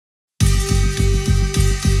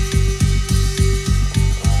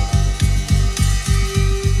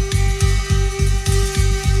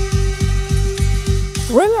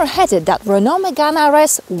rumour had it that Renault Megane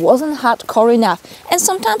RS wasn't hardcore enough, and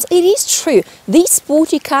sometimes it is true, these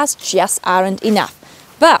sporty cars just aren't enough.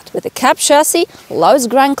 But with the cab chassis, lowest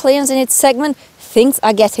ground clearance in its segment, things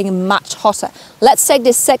are getting much hotter. Let's take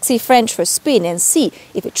this sexy French for a spin and see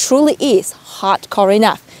if it truly is hardcore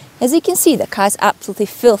enough. As you can see, the car is absolutely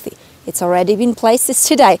filthy. It's already been placed this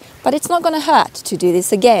today, but it's not going to hurt to do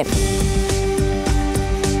this again.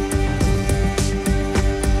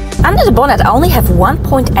 Under the bonnet, I only have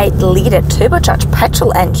 1.8-litre turbocharged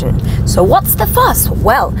petrol engine. So what's the fuss?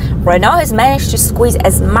 Well, Renault has managed to squeeze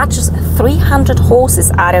as much as 300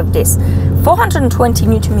 horses out of this. 420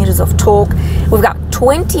 Newton meters of torque. We've got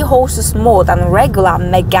 20 horses more than regular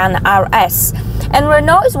Megane RS. And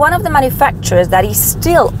Renault is one of the manufacturers that is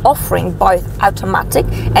still offering both automatic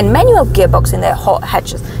and manual gearbox in their hot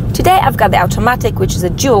hatches. Today I've got the automatic, which is a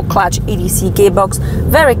dual clutch EDC gearbox,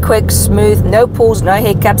 very quick, smooth, no pulls, no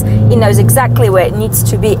hiccups. It knows exactly where it needs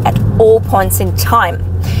to be at all points in time.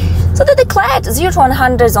 So the declared 0 to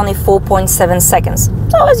 100 is only 4.7 seconds.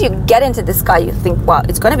 So as you get into this car, you think, well,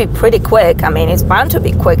 it's going to be pretty quick. I mean, it's bound to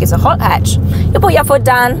be quick. It's a hot hatch. You put your foot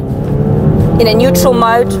down in a neutral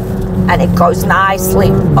mode, and it goes nicely.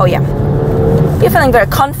 Oh yeah, you're feeling very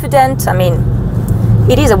confident. I mean,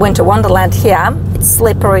 it is a winter wonderland here. It's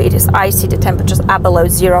slippery, it is icy, the temperatures are below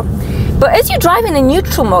zero. But as you drive in a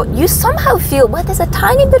neutral mode, you somehow feel, well, there's a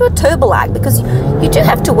tiny bit of turbo lag, because you do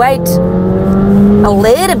have to wait a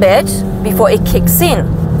little bit before it kicks in.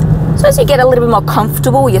 So as you get a little bit more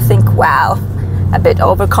comfortable, you think, wow, a bit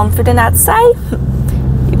overconfident, I'd say.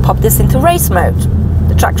 You pop this into race mode.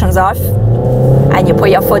 The traction's off, and you put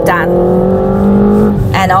your foot down,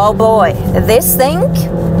 and oh boy, this thing,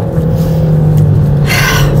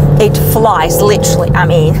 it flies, literally. I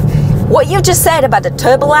mean, what you just said about the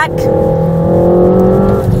turbo lag,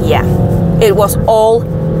 yeah, it was all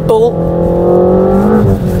bull.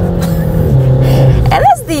 And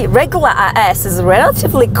as the regular RS is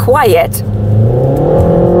relatively quiet,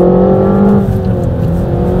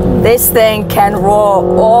 this thing can roar.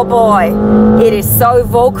 Oh boy, it is so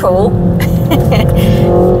vocal.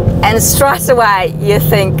 And straight away you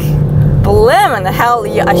think, blimmin' hell,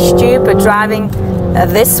 you are stupid driving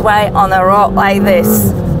this way on a road like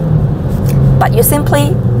this. But you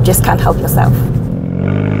simply just can't help yourself.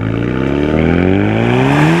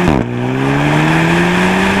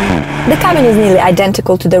 The cabin is nearly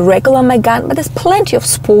identical to the regular Megane, but there's plenty of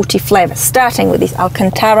sporty flavor, starting with this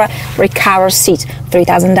Alcantara Recaro seats.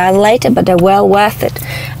 $3,000 later, but they're well worth it.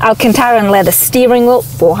 Alcantara and leather steering wheel,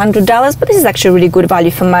 $400, but this is actually really good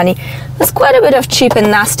value for money. There's quite a bit of cheap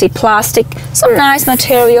and nasty plastic, some nice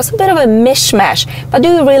materials, a bit of a mishmash. But do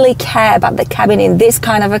you really care about the cabin in this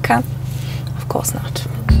kind of a car? Of course not.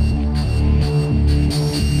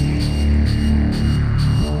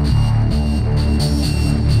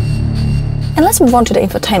 And let's move on to the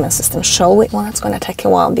infotainment system, shall we? Well, that's going to take a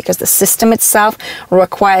while, because the system itself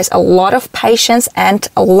requires a lot of patience and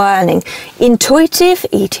learning. Intuitive,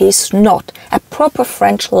 it is not. A proper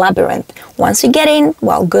French labyrinth. Once you get in,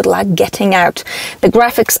 well, good luck getting out. The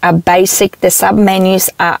graphics are basic, the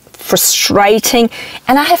sub-menus are frustrating,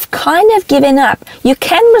 and I have kind of given up. You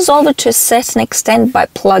can resolve it to a certain extent by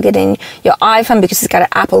plugging in your iPhone, because it's got an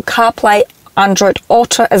Apple CarPlay, Android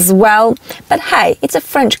Auto as well, but hey, it's a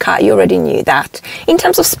French car, you already knew that. In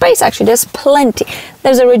terms of space, actually, there's plenty.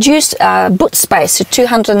 There's a reduced boot space to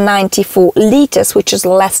 294 litres, which is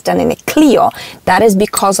less than in a Clio. That is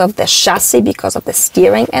because of the chassis, because of the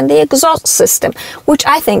steering and the exhaust system, which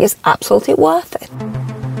I think is absolutely worth it.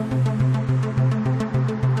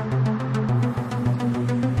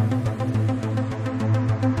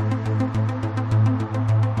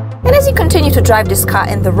 And as you continue to drive this car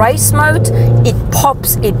in the race mode, it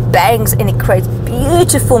pops, it bangs, and it creates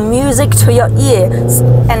beautiful music to your ears,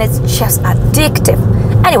 and it's just addictive.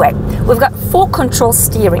 Anyway, we've got 4-control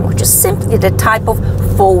steering, which is simply the type of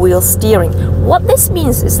 4-wheel steering. What this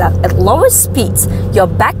means is that at lower speeds, your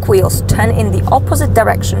back wheels turn in the opposite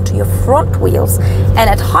direction to your front wheels, and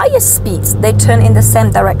at higher speeds, they turn in the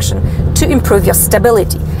same direction to improve your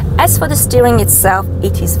stability. As for the steering itself,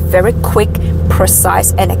 it is very quick,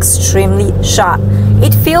 precise, and extremely sharp.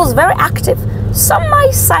 It feels very active. Some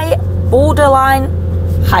might say borderline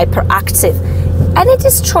hyperactive. And it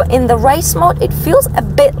is true, in the race mode, it feels a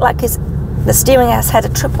bit like the steering has had a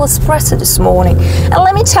triple espresso this morning. And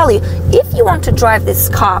let me tell you, if you want to drive this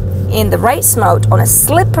car in the race mode on a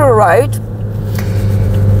slippery road,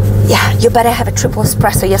 yeah, you better have a triple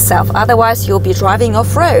espresso yourself. Otherwise, you'll be driving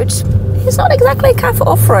off-road. It's not exactly a car for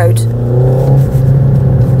off-road.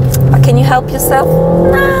 But can you help yourself?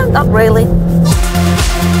 Nah, not really.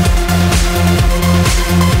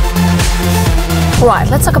 Right,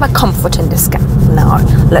 let's talk about comfort in this car. Now,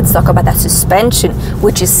 let's talk about that suspension,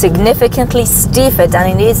 which is significantly stiffer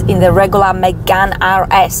than it is in the regular Megane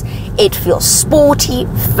RS. It feels sporty,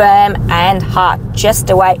 firm and hard, just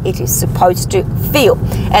the way it is supposed to feel.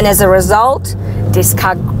 And as a result, this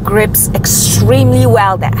car grips extremely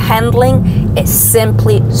well. The handling is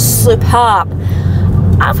simply superb.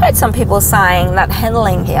 I've heard some people saying that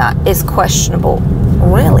handling here is questionable.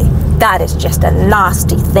 Really? That is just a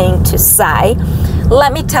nasty thing to say.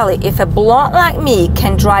 Let me tell you, if a blonde like me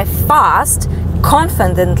can drive fast,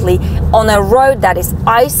 confidently on a road that is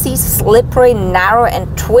icy, slippery, narrow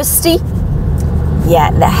and twisty, yeah,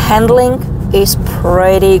 the handling is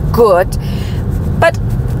pretty good. But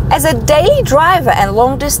as a daily driver and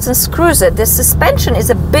long distance cruiser, the suspension is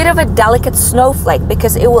a bit of a delicate snowflake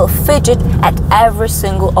because it will fidget at every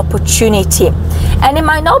single opportunity. And it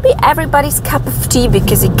might not be everybody's cup of tea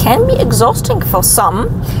because it can be exhausting for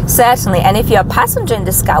some, certainly. And if you're a passenger in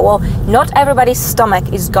this car, well, not everybody's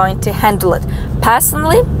stomach is going to handle it.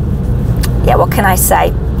 Personally, yeah, what can I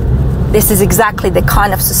say? This is exactly the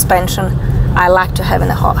kind of suspension I like to have in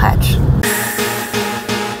a hot hatch.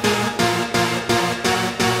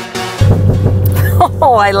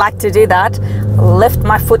 Oh, I like to do that. Lift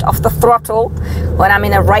my foot off the throttle when I'm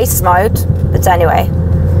in a race mode. But anyway,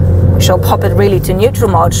 we shall pop it really to neutral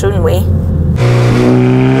mode, shouldn't we?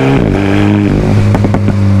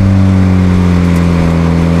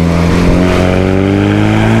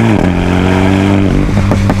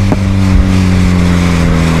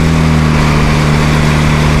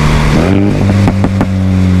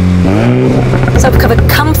 So we've covered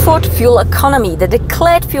comfort, fuel economy. The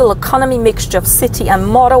declared fuel economy mixture of city and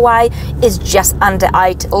motorway is just under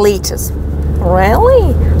 8 litres.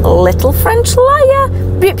 Really? Little French liar?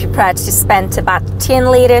 Be prepared to spend about 10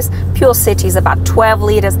 litres, pure city is about 12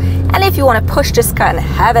 litres, and if you want to push this car and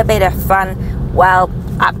have a bit of fun, well,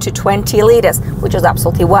 up to 20 litres, which is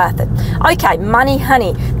absolutely worth it. Okay, money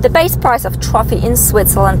honey. The base price of Trophy in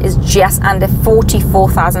Switzerland is just under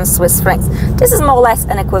 44,000 Swiss francs. This is more or less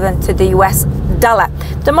an equivalent to the US dollar.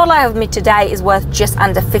 The model I have with me today is worth just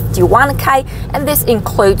under 51k, and this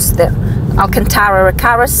includes the Alcantara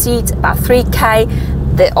Recaro seat, about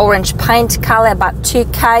 3k, the orange paint color, about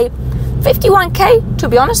 2k. 51k, to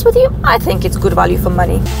be honest with you, I think it's good value for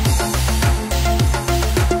money.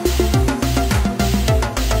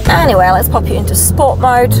 Anyway, let's pop you into sport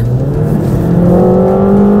mode.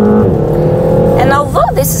 And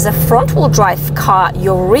although this is a front-wheel drive car,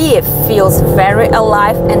 your rear feels very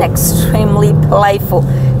alive and extremely playful.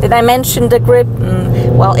 Did I mention the grip?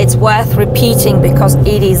 Well, it's worth repeating because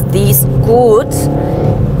it is this good.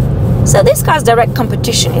 So this car's direct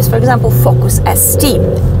competition is, for example, Focus ST.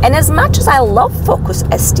 And as much as I love Focus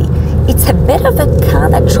ST, it's a bit of a car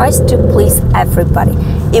that tries to please everybody.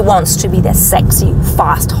 It wants to be the sexy,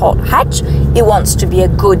 fast, hot hatch. It wants to be a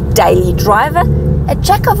good daily driver. A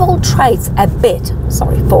jack of all trades a bit,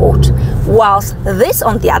 sorry, Ford. Whilst this,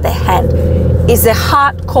 on the other hand, is a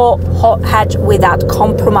hardcore hot hatch without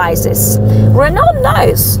compromises. Renault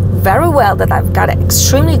knows very well that I've got an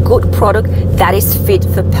extremely good product that is fit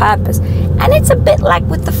for purpose. And it's a bit like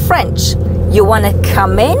with the French. You want to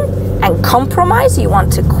come in and compromise, you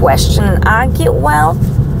want to question and argue, well,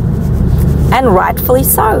 and rightfully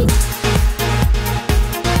so.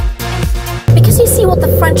 Because you see what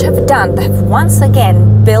the French have done, they have once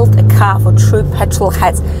again built a car for true petrol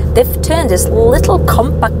heads. They've turned this little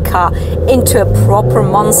compact car into a proper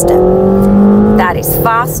monster. That is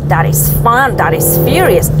fast, that is fun, that is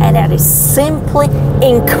furious, and that is simply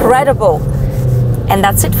incredible. And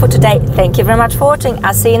that's it for today. Thank you very much for watching.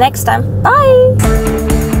 I'll see you next time. Bye!